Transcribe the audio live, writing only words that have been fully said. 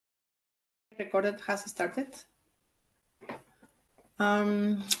Recorded has started.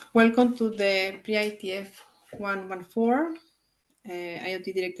 Welcome to the pre-IETF 114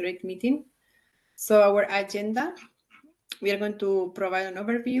 IoT Directorate meeting. So our agenda, we are going to provide an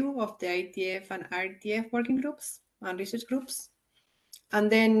overview of the IETF and IETF working groups and research groups.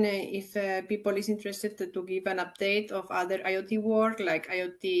 And then if people is interested to give an update of other IoT work like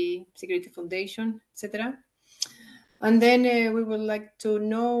IoT Security Foundation, etc. And then we would like to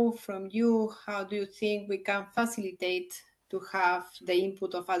know from you, how do you think we can facilitate to have the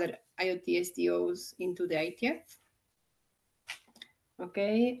input of other IoT SDOs into the IETF?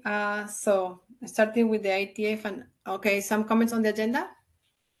 Okay, so starting with the IETF and okay, some comments on the agenda?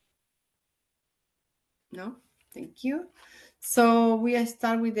 No, thank you. So we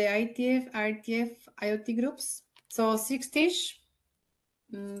start with the IETF IoT groups. So 6-ish,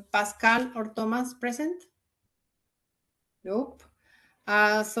 Pascal or Thomas present? Nope.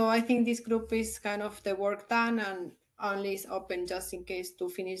 So I think this group is kind of the work done and only is open just in case to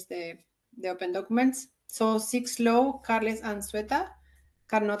finish the open documents. So 6 Low, Carles and Sweta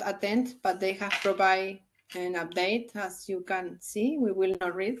cannot attend, but they have provided an update. As you can see, we will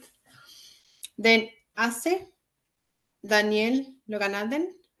not read. Then Ace, Daniel Loganalden,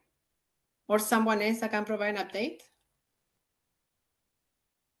 or someone else that can provide an update?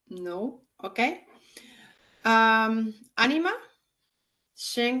 No, okay. Anima,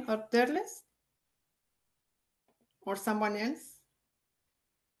 Sheng or Derles? Or someone else?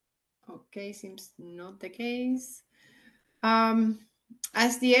 Okay, seems not the case.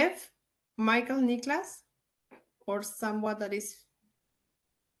 SDF, Michael, Niklas, or someone that is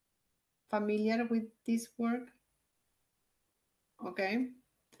familiar with this work? Okay,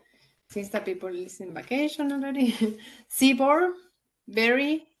 since the people is in vacation already. Sibor,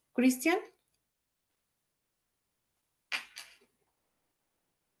 Barry, Christian?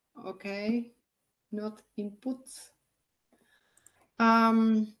 Okay, not inputs.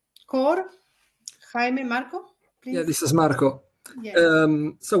 Core, Jaime, Marco, please. Yeah, this is Marco. Yes.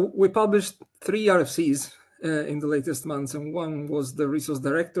 So we published 3 RFCs in the latest months, and one was the resource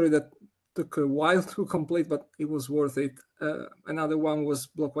directory that took a while to complete, but it was worth it. Another one was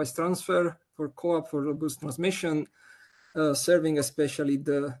blockwise transfer for co-op for robust transmission, serving especially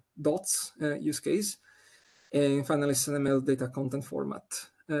the DOTS use case. And finally, SNML data content format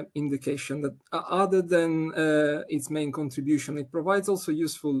indication that other than its main contribution, it provides also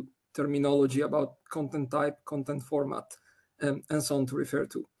useful terminology about content type, content format, and so on to refer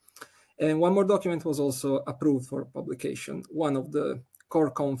to. And one more document was also approved for publication, one of the core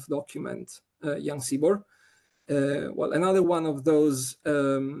conf document, Young Sibor. Well, another one of those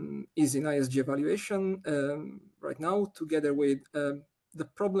is in ISG evaluation right now, together with the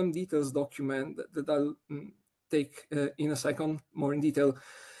problem details document that I'll take in a second, more in detail.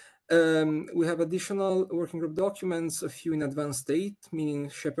 We have additional working group documents, a few in advanced state, meaning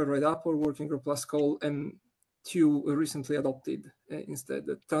Shepherd Red Apple working group last call, and 2 recently adopted instead.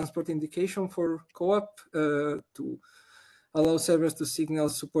 The transport indication for co-op to allow servers to signal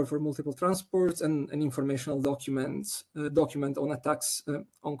support for multiple transports, and an informational document on attacks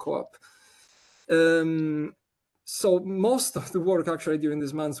on co-op. So most of the work actually during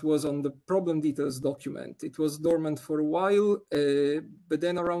this month was on the problem details document. It was dormant for a while, but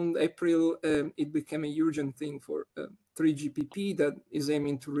then around April, it became a urgent thing for 3GPP that is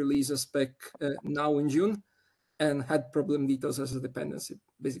aiming to release a spec now in June, and had problem details as a dependency,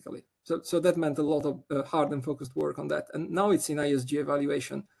 basically. So that meant a lot of hard and focused work on that. And now it's in ISG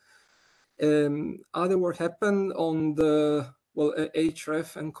evaluation. Other work happened on the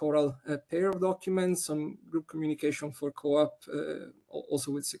href and Coral pair of documents, some group communication for co-op,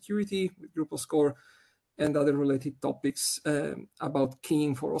 also with security, with group OSCORE, and other related topics about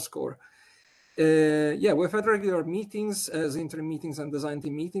keying for OSCORE. Yeah, we've had regular meetings as interim meetings and design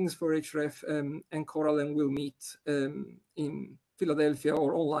team meetings for href and Coral, and we'll meet in Philadelphia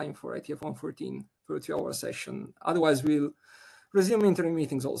or online for IETF 114 for a 2-hour session. Otherwise, we'll resume interim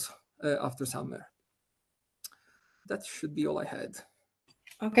meetings also after summer. That should be all I had.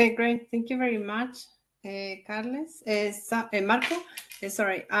 Okay, great. Thank you very much, Carles. Marco,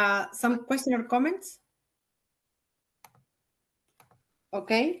 sorry, some question or comments?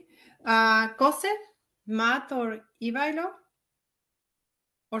 Okay. Kose, Matt or Ivailo,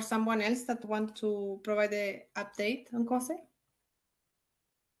 or someone else that want to provide the update on Kose?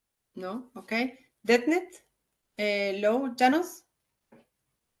 No? Okay. DetNet, Low, Janos?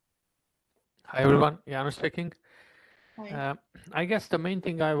 Hi, everyone. Janos speaking. Hi. I guess the main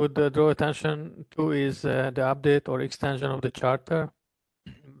thing I would draw attention to is the update or extension of the charter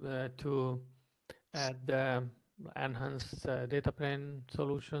to add enhanced data plane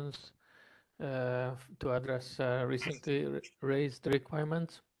solutions to address recently raised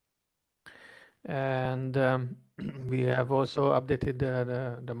requirements. And we have also updated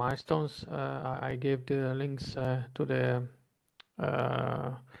the milestones. I gave the links to the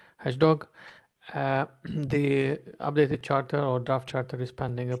hashdog. The updated charter or draft charter is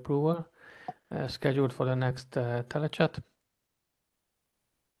pending approval, scheduled for the next telechat.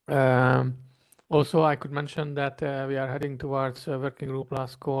 Also, I could mention that we are heading towards a working group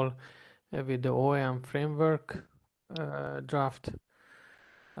last call with the OEM framework draft,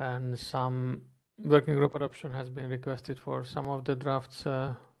 and some working group adoption has been requested for some of the drafts,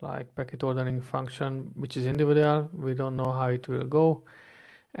 like packet ordering function, which is individual. We don't know how it will go.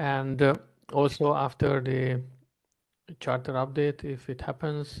 And also after the charter update, if it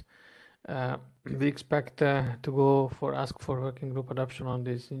happens, we expect to go for ask for working group adoption on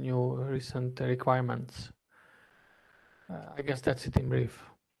these new recent requirements. I guess that's it in brief.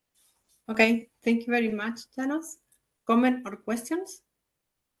 Okay, thank you very much, Janos. Comment or questions?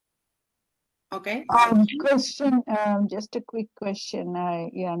 Okay. Question, just a quick question,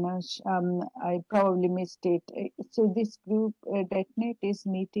 Janos. I probably missed it. So this group, .NET, is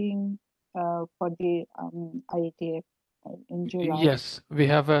meeting for the IETF in July? Yes, we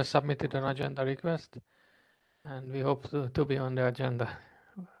have submitted an agenda request, and we hope to be on the agenda.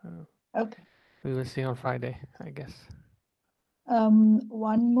 Okay. We will see on Friday, I guess.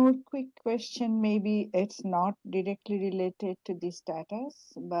 One more quick question, maybe it's not directly related to the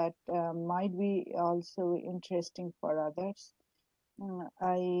status, but might be also interesting for others.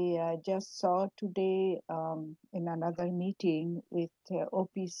 I just saw today in another meeting with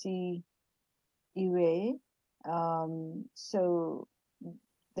OPC UA, so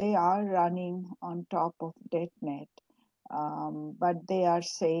they are running on top of .NET, but they are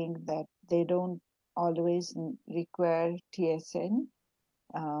saying that they don't always require TSN.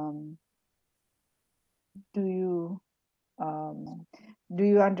 Do you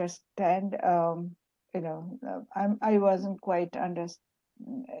understand? I wasn't quite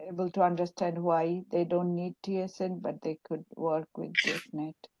able to understand why they don't need TSN, but they could work with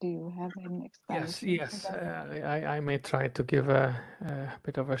 .NET. Do you have an explanation? Yes. I may try to give a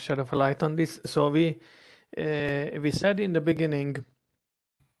bit of a shed of a light on this. So we said in the beginning,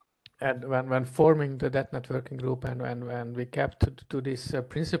 and when forming the .NET working group, and when we kept to this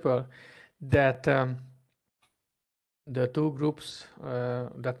principle that the two groups,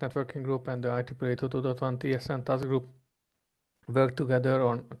 .NET working group and the IEEE 2.1 TSN task group, work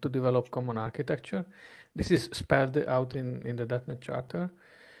together to develop common architecture. This is spelled out in the .NET Charter.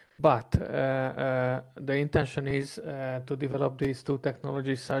 But the intention is to develop these two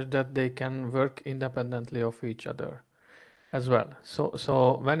technologies such that they can work independently of each other as well.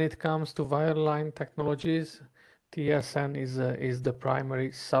 So when it comes to wireline technologies, TSN is the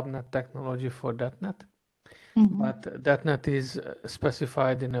primary subnet technology for .NET. Mm-hmm. But .NET is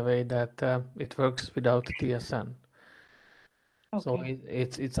specified in a way that it works without TSN. Okay. So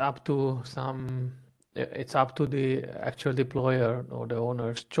it's up to the actual deployer or the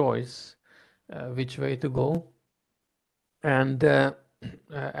owner's choice which way to go. And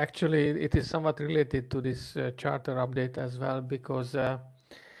actually, it is somewhat related to this charter update as well, because the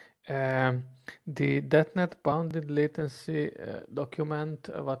 .NET bounded latency document,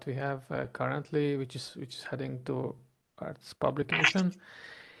 what we have currently, which is heading to its publication,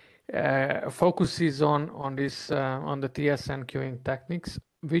 focuses on this on the TSN queuing techniques,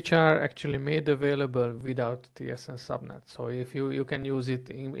 which are actually made available without TSN subnet. So if you can use it,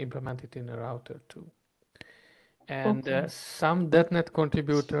 implement it in a router too. And Okay. some .NET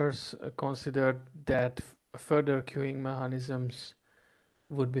contributors considered that further queuing mechanisms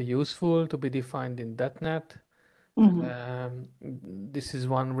would be useful to be defined in .NET. Mm-hmm. This is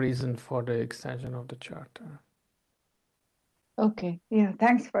one reason for the extension of the charter. Okay, yeah,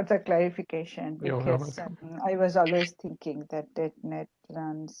 thanks for the clarification, You're because welcome. I was always thinking that .NET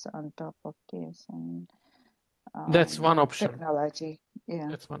runs on top of TSN That's one option. technology. Yeah.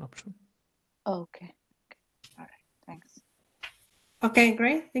 That's one option. Okay. All right. Thanks. Okay,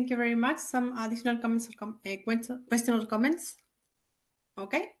 great. Thank you very much. Some additional comments or questions or comments?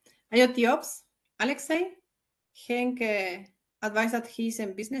 Okay. IoT Ops, Alexei. Henk advised that he's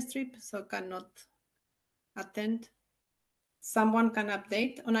in business trip, so cannot attend. Someone can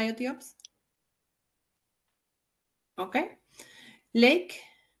update on IoT Ops? Okay. Lake,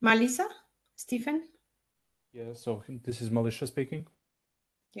 Melissa, Stephen? Yeah, so this is Militia speaking.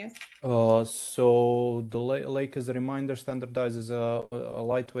 Yes. So the Lake, as a reminder, standardizes a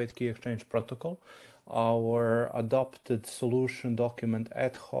lightweight key exchange protocol. Our adopted solution document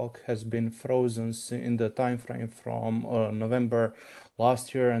ad hoc has been frozen in the time frame from November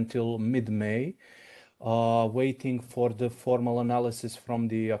last year until mid-May, waiting for the formal analysis from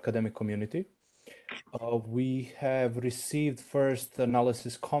the academic community. We have received first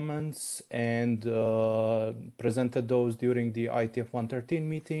analysis comments and presented those during the IETF 113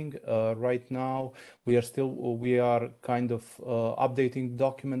 meeting. Right now, we are kind of updating the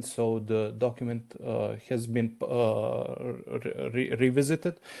document, so the document has been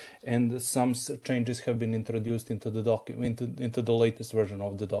revisited, and some changes have been introduced into the document, into the latest version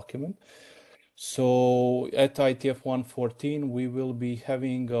of the document. So at IETF 114, we will be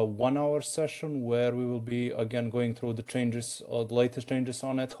having a 1-hour session where we will be again going through the changes, the latest changes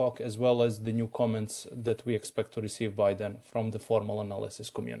on ad hoc, as well as the new comments that we expect to receive by then from the formal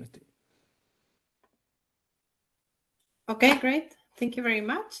analysis community. Okay, great. Thank you very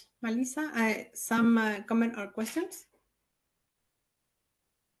much, Melissa. Some comment or questions?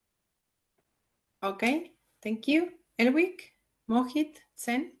 Okay, thank you. Elwick, Mohit,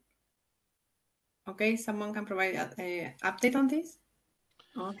 Sen. Okay, someone can provide an update on this?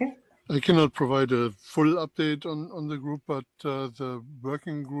 Okay. I cannot provide a full update on the group, but the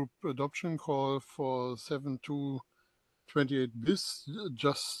working group adoption call for 7.2.28 bis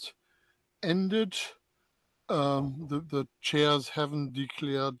just ended. The chairs haven't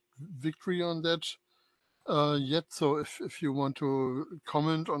declared victory on that yet. So if you want to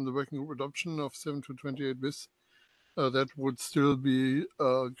comment on the working group adoption of 7.2.28 bis, that would still be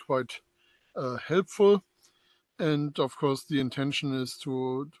quite helpful. And of course, the intention is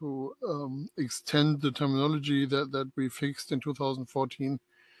to extend the terminology that we fixed in 2014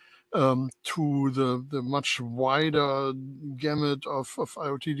 to the much wider gamut of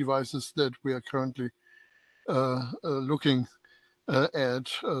IoT devices that we are currently looking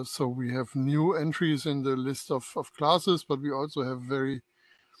at. So we have new entries in the list of classes, but we also have very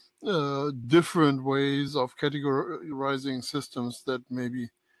different ways of categorizing systems that maybe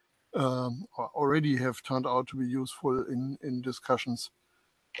already have turned out to be useful in discussions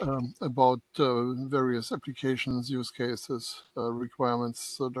about various applications, use cases,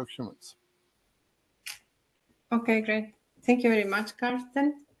 requirements, documents. Okay, great. Thank you very much,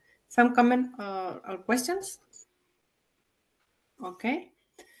 Carsten. Some comment or questions? Okay,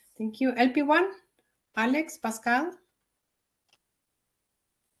 thank you. LP1, Alex, Pascal?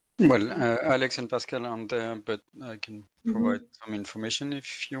 Well, Alex and Pascal aren't there, but I can provide some information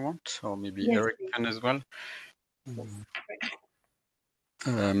if you want, or maybe Yes, Eric please. can as well.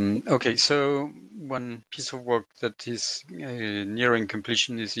 Okay, so one piece of work that is nearing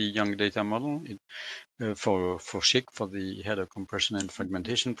completion is the young data model for SHIC, for the header compression and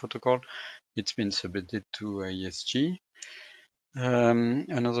fragmentation protocol. It's been submitted to IESG.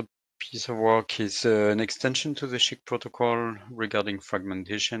 Another piece of work is an extension to the SHIC protocol regarding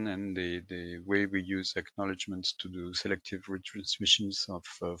fragmentation and the way we use acknowledgements to do selective retransmissions of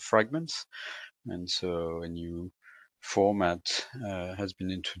fragments. And so a new format has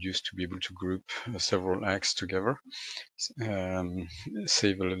been introduced to be able to group several acts together,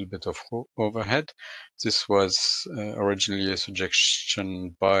 save a little bit of overhead. This was originally a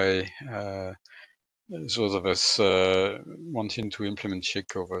suggestion by those of us wanting to implement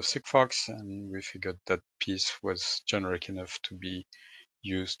SHIC over Sigfox, and we figured that piece was generic enough to be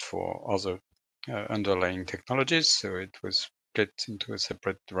used for other underlying technologies, so it was split into a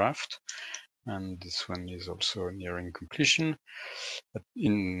separate draft. And this one is also nearing completion. But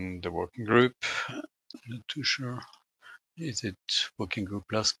in the working group, I'm not too sure. Is it working group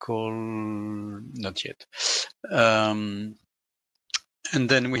last call? Not yet. And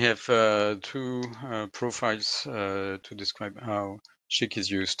then we have two profiles to describe how SHIC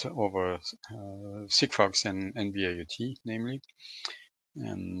is used over Sigfox and NB-IoT, namely.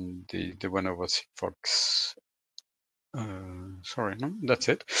 And the one over Sigfox, sorry, no, that's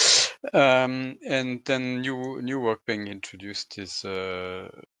it. And then new work being introduced is a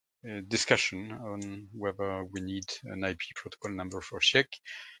discussion on whether we need an IP protocol number for SHIC.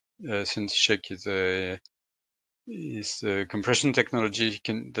 Since SHIC is a compression technology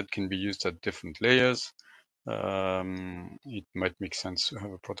that can be used at different layers, it might make sense to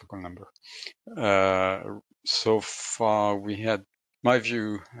have a protocol number. So far, my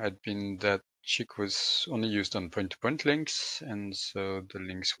view had been that SHIC was only used on point-to-point links, and so the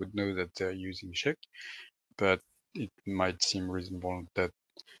links would know that they're using SHIC, but it might seem reasonable that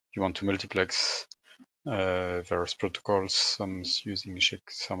you want to multiplex various protocols, some using SHIC,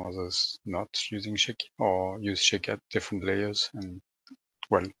 some others not using SHIC, or use SHIC at different layers. And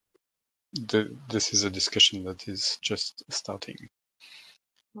well, this is a discussion that is just starting.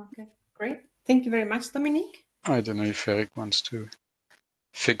 Okay, great. Thank you very much, Dominique. I don't know if Eric wants to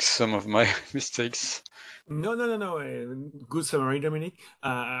fix some of my mistakes. No. Good summary, Dominic.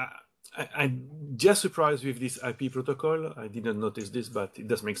 I'm just surprised with this IP protocol. I didn't notice this, but it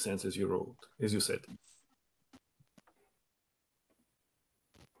does make sense as you said.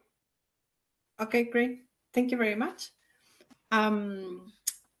 Okay, great. Thank you very much.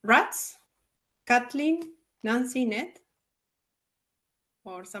 Rats, Kathleen, Nancy, Ned,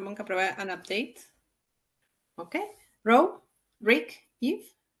 or someone can provide an update. Okay. Ro, Rick,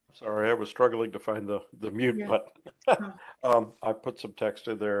 Eve. Sorry, I was struggling to find the mute Yeah. button. I put some text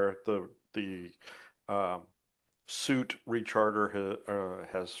in there. The suit recharter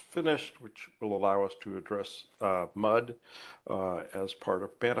has finished, which will allow us to address MUD as part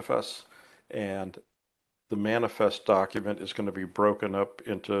of manifests. And the manifest document is going to be broken up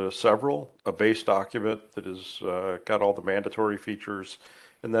into several, a base document that is got all the mandatory features,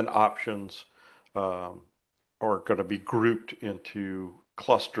 and then options are going to be grouped into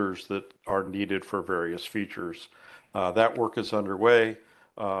clusters that are needed for various features. That work is underway.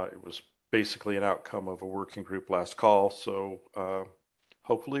 It was basically an outcome of a working group last call, so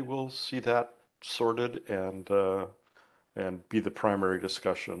hopefully we'll see that sorted and be the primary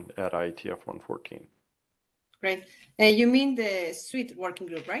discussion at IETF 114. Great. You mean the suite working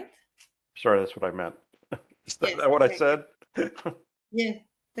group, right? Sorry, that's what I meant. Is that, Yes, that what okay. I said? Yeah,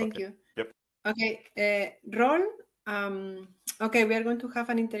 thank Okay. you. Yep. Okay, Ron, okay, we are going to have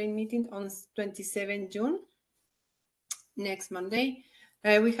an interim meeting on 27 June, next Monday.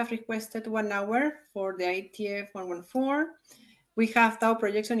 We have requested 1 hour for the IETF 114. We have DAO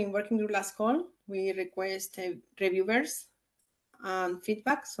projection in working group last call. We request reviewers and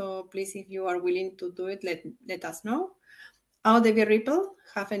feedback. So please, if you are willing to do it, let us know. IODB Ripple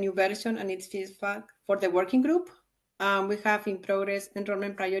have a new version and its feedback for the working group. We have in progress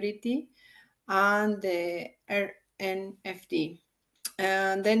enrollment priority and the RNFD.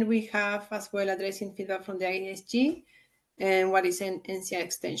 And then we have as well addressing feedback from the ISG and what is an NCI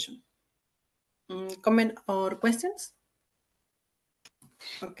extension. Comment or questions?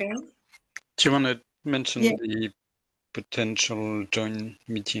 Okay. Do you want to mention Yeah. the potential joint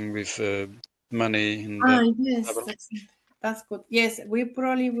meeting with Money in the Yes, that's good. Yes, we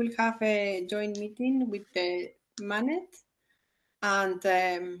probably will have a joint meeting with the Manet and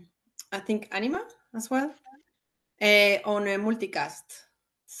I think Anima as well on a multicast.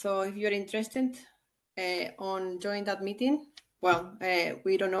 So if you're interested on joining that meeting, well,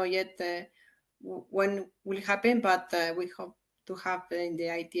 we don't know yet when will happen, but we hope to have in the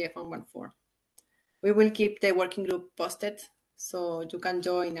IETF 114. We will keep the working group posted so you can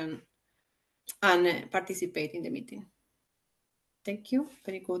join and participate in the meeting. Thank you.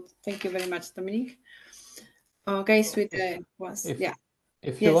 Very good. Thank you very much, Dominic. Okay, sweet was yeah.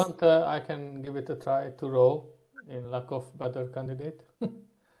 If Yes. you want, I can give it a try to row in lack of better candidate.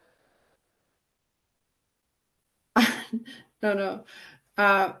 No.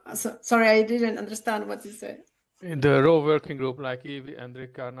 Sorry, I didn't understand what you said. In the row working group, like Eve and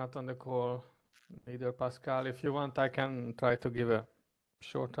Rick are not on the call, neither Pascal. If you want, I can try to give a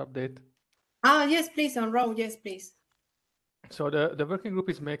short update. Yes, please, on row. Yes, please. So the working group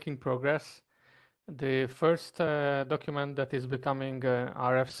is making progress. The first document that is becoming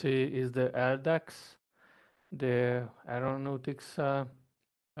RFC is the LDAX, the aeronautics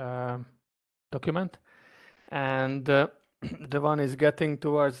document. And the one is getting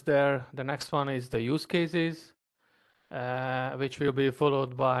towards there. The next one is the use cases, which will be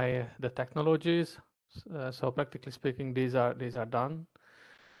followed by the technologies. So practically speaking, these are done.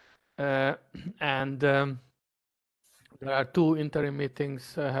 And there are 2 interim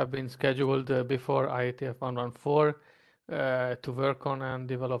meetings have been scheduled before IETF 114 to work on and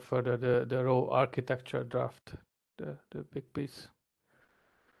develop further the raw architecture draft, the big piece.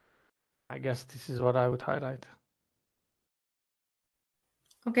 I guess this is what I would highlight.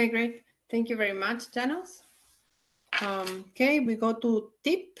 Okay, great. Thank you very much, Janos. Okay, we go to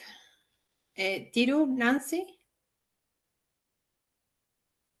tip. Tiru, Nancy.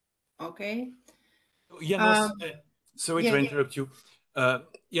 Okay. Janos, sorry to interrupt you.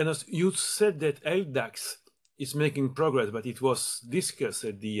 Janos, you said that LDAX is making progress, but it was discussed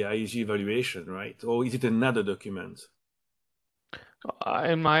at the IEG evaluation, right? Or is it another document?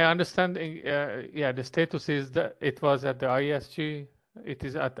 In my understanding, the status is that it was at the ISG. It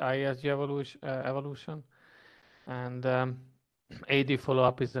is at ISG evolution, and AD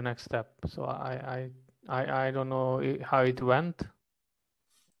follow-up is the next step. So I don't know how it went,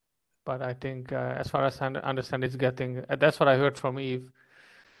 but I think as far as I understand, it's getting. That's what I heard from Eve.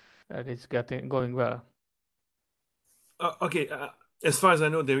 That it's going well. Okay, as far as I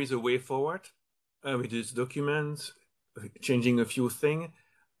know, there is a way forward with this document. changing a few things.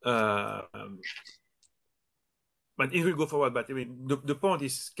 But it will go forward. But I mean, the point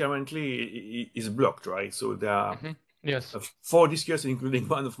is currently is blocked, right? So there are yes 4 discussions, including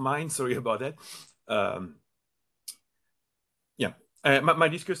one of mine. Sorry about that. Yeah, my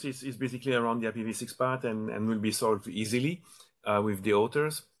discuss is basically around the IPv6 part and will be solved easily with the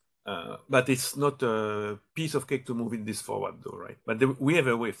authors. But it's not a piece of cake to move this forward, though, right? But we have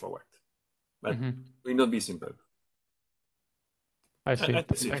a way forward. But it will not be simple. I see.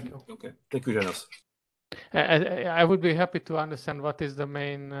 Thank you. Okay, thank you, Janos. I would be happy to understand what is the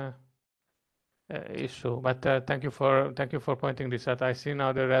main issue, but thank you for pointing this out. I see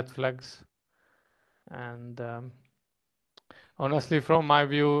now the red flags, and honestly, from my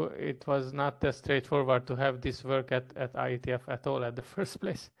view, it was not that straightforward to have this work at IETF at all at the first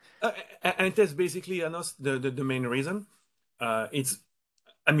place. And that's basically, Janos, the main reason. I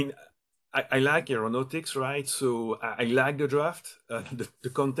mean, I like aeronautics, right? So I like the draft, the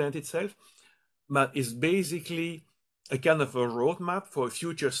content itself, but it's basically a kind of a roadmap for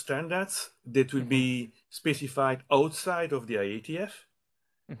future standards that will be specified outside of the IETF.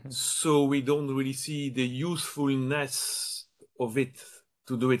 So we don't really see the usefulness of it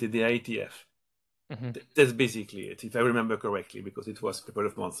to do it at the IETF. That's basically it, if I remember correctly, because it was a couple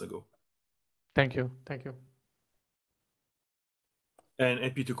of months ago. Thank you. Thank you. And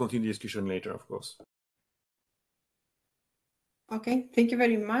happy to continue the discussion later, of course. Okay, thank you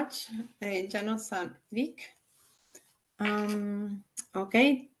very much, Janos and Vic.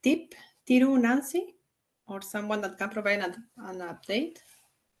 Okay, Tip, Tiru, Nancy, or someone that can provide an update.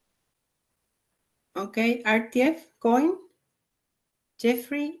 Okay, RTF, Coin,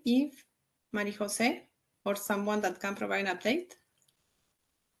 Jeffrey, Eve, Marie Jose, or someone that can provide an update.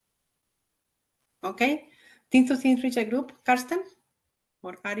 Okay, Think to Think Reach a Group, Karsten,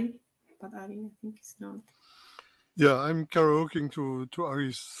 or Ari, but Ari, I think is not. Yeah, I'm karaokeing to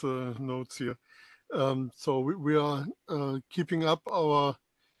Ari's notes here. So we are keeping up our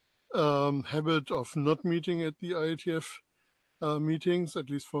habit of not meeting at the IETF meetings, at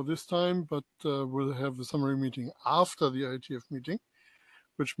least for this time, but we'll have a summary meeting after the IETF meeting,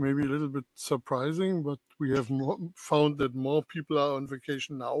 which may be a little bit surprising, but we have found that more people are on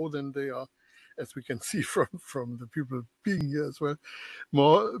vacation now than they are, as we can see from the people being here as well.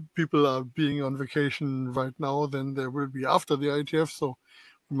 More people are being on vacation right now than there will be after the IETF, so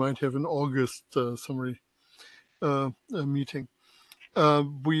we might have an August summary meeting.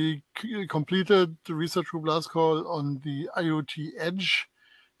 We completed the research group last call on the IoT Edge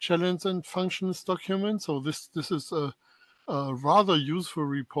challenge and functions document. So this is a rather useful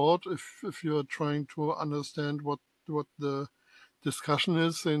report if you're trying to understand what the discussion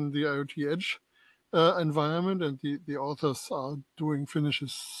is in the IoT Edge environment, and the authors are doing finishing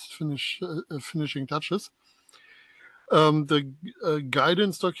touches. The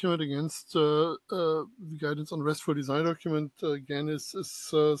guidance document against the guidance on RESTful design document again is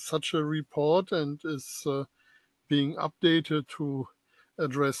such a report and is being updated to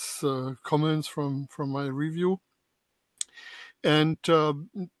address comments from my review. And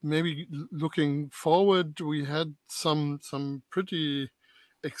maybe looking forward, we had some pretty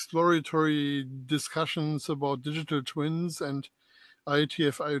exploratory discussions about digital twins and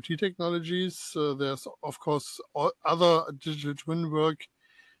IETF IoT technologies. There's, of course, other digital twin work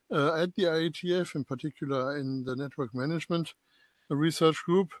at the IETF, in particular in the network management research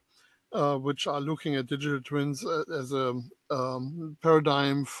group, which are looking at digital twins as a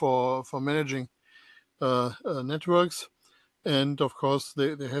paradigm for managing networks. And of course,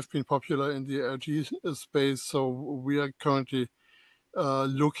 they have been popular in the IoT space. So we are currently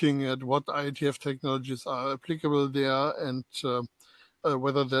looking at what IETF technologies are applicable there and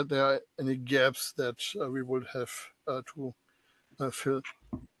whether there are any gaps that we would have to fill.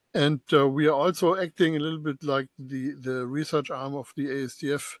 And we are also acting a little bit like the research arm of the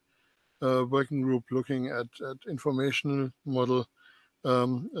ASDF working group, looking at informational model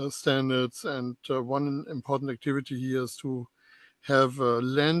standards. And one important activity here is to have a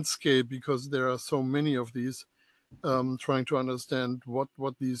landscape, because there are so many of these, trying to understand what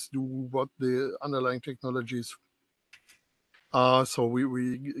these do, what the underlying technologies are. So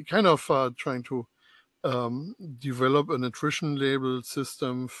we kind of are trying to develop an attrition label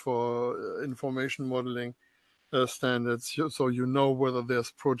system for information modeling standards, so you know whether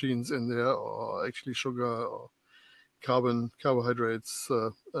there's proteins in there or actually sugar or carbohydrates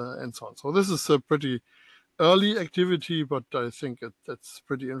and so on. So this is a pretty early activity, but I think that's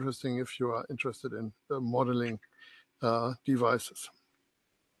pretty interesting if you are interested in modeling devices.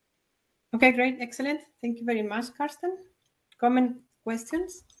 Okay, great, excellent. Thank you very much, Karsten. Comment,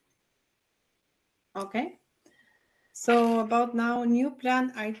 questions? Okay. So about now, new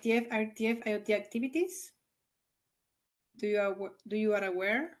plan IETF IoT activities. Do you are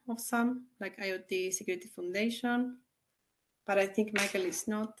aware of some, like IoT Security Foundation? But I think Michael is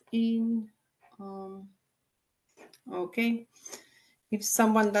not in. Okay. If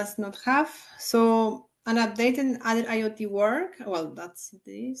someone does not have, so an update in other IoT work, well, that's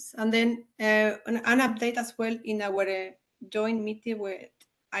this. And then an update as well in our joint meeting with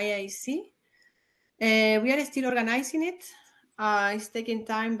IIC. We are still organizing it. It's taking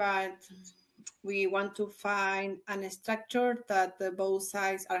time, but we want to find a structure that both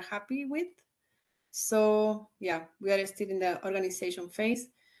sides are happy with. So yeah, we are still in the organization phase.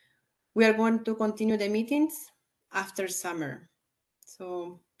 We are going to continue the meetings after summer.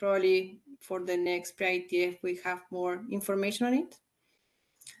 So probably for the next pre-IETF, we have more information on it.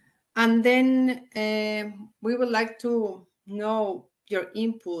 And then we would like to know your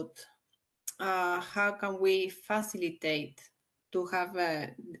input. How can we facilitate to have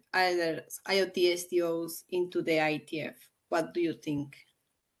either IoT SDOs into the IETF? What do you think?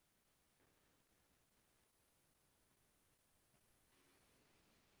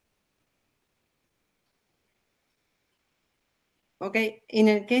 Okay, in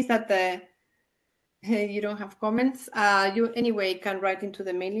a case that you don't have comments, you anyway can write into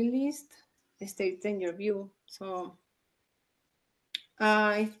the mailing list, stating your view. So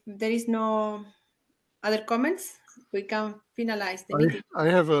if there is no other comments, we can finalize the meeting. I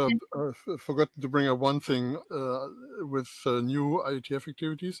have forgotten to bring up one thing with new IETF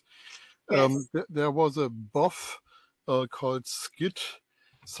activities. Yes. There was a BOF called SCIT,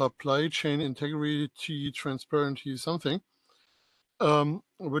 Supply Chain Integrity Transparency something,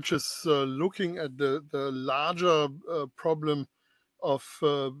 which is looking at the larger problem of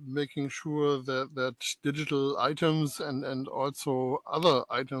making sure that digital items and also other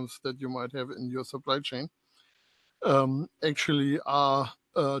items that you might have in your supply chain actually are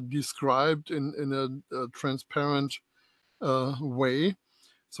described in a transparent way.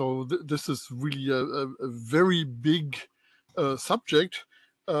 So this is really a very big subject.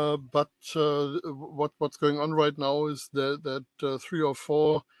 But what's going on right now is that 3 or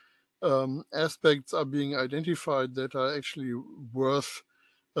 4 aspects are being identified that are actually worth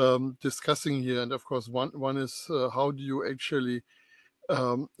discussing here. And of course, one is how do you actually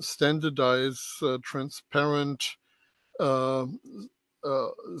standardize transparent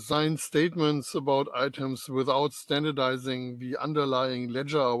sign statements about items without standardizing the underlying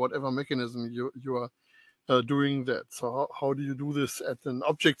ledger or whatever mechanism you are doing that. So how do you do this at an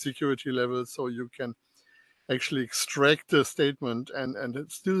object security level so you can actually extract a statement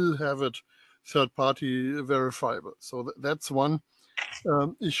and still have it third-party verifiable? So that's one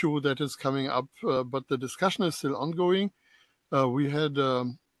issue that is coming up, but the discussion is still ongoing. We had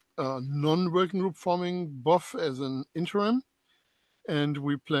a non-working group forming BOF as an interim, and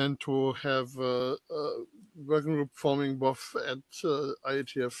we plan to have a working group forming BOF at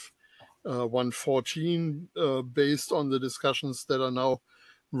IETF 114 based on the discussions that are now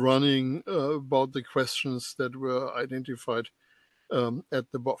running about the questions that were identified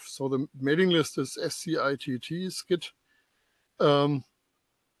at the BOF. So the mailing list is SCITT, SCIT.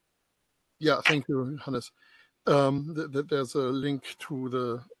 Yeah, thank you, Hannes. There's a link to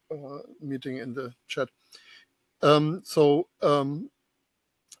the meeting in the chat.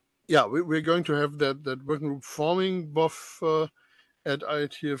 Yeah, we're going to have that working group forming BOF at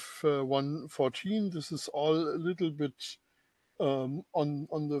IETF 114. This is all a little bit on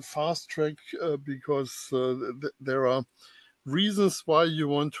the fast track because there are reasons why you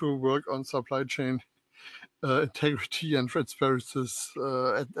want to work on supply chain integrity and transparency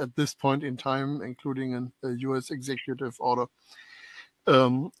at this point in time, including a US executive order.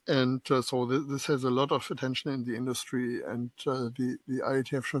 So this has a lot of attention in the industry, and the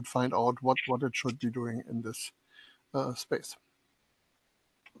IETF should find out what it should be doing in this space.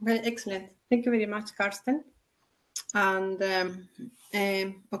 Very excellent. Thank you very much, Karsten. And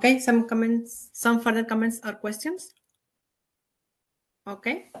okay, some comments, some further comments or questions?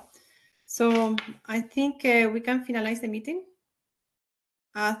 Okay, so I think we can finalize the meeting.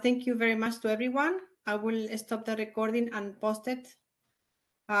 Thank you very much to everyone. I will stop the recording and post it.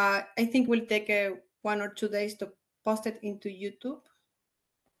 I think we'll take 1 or 2 days to post it into YouTube.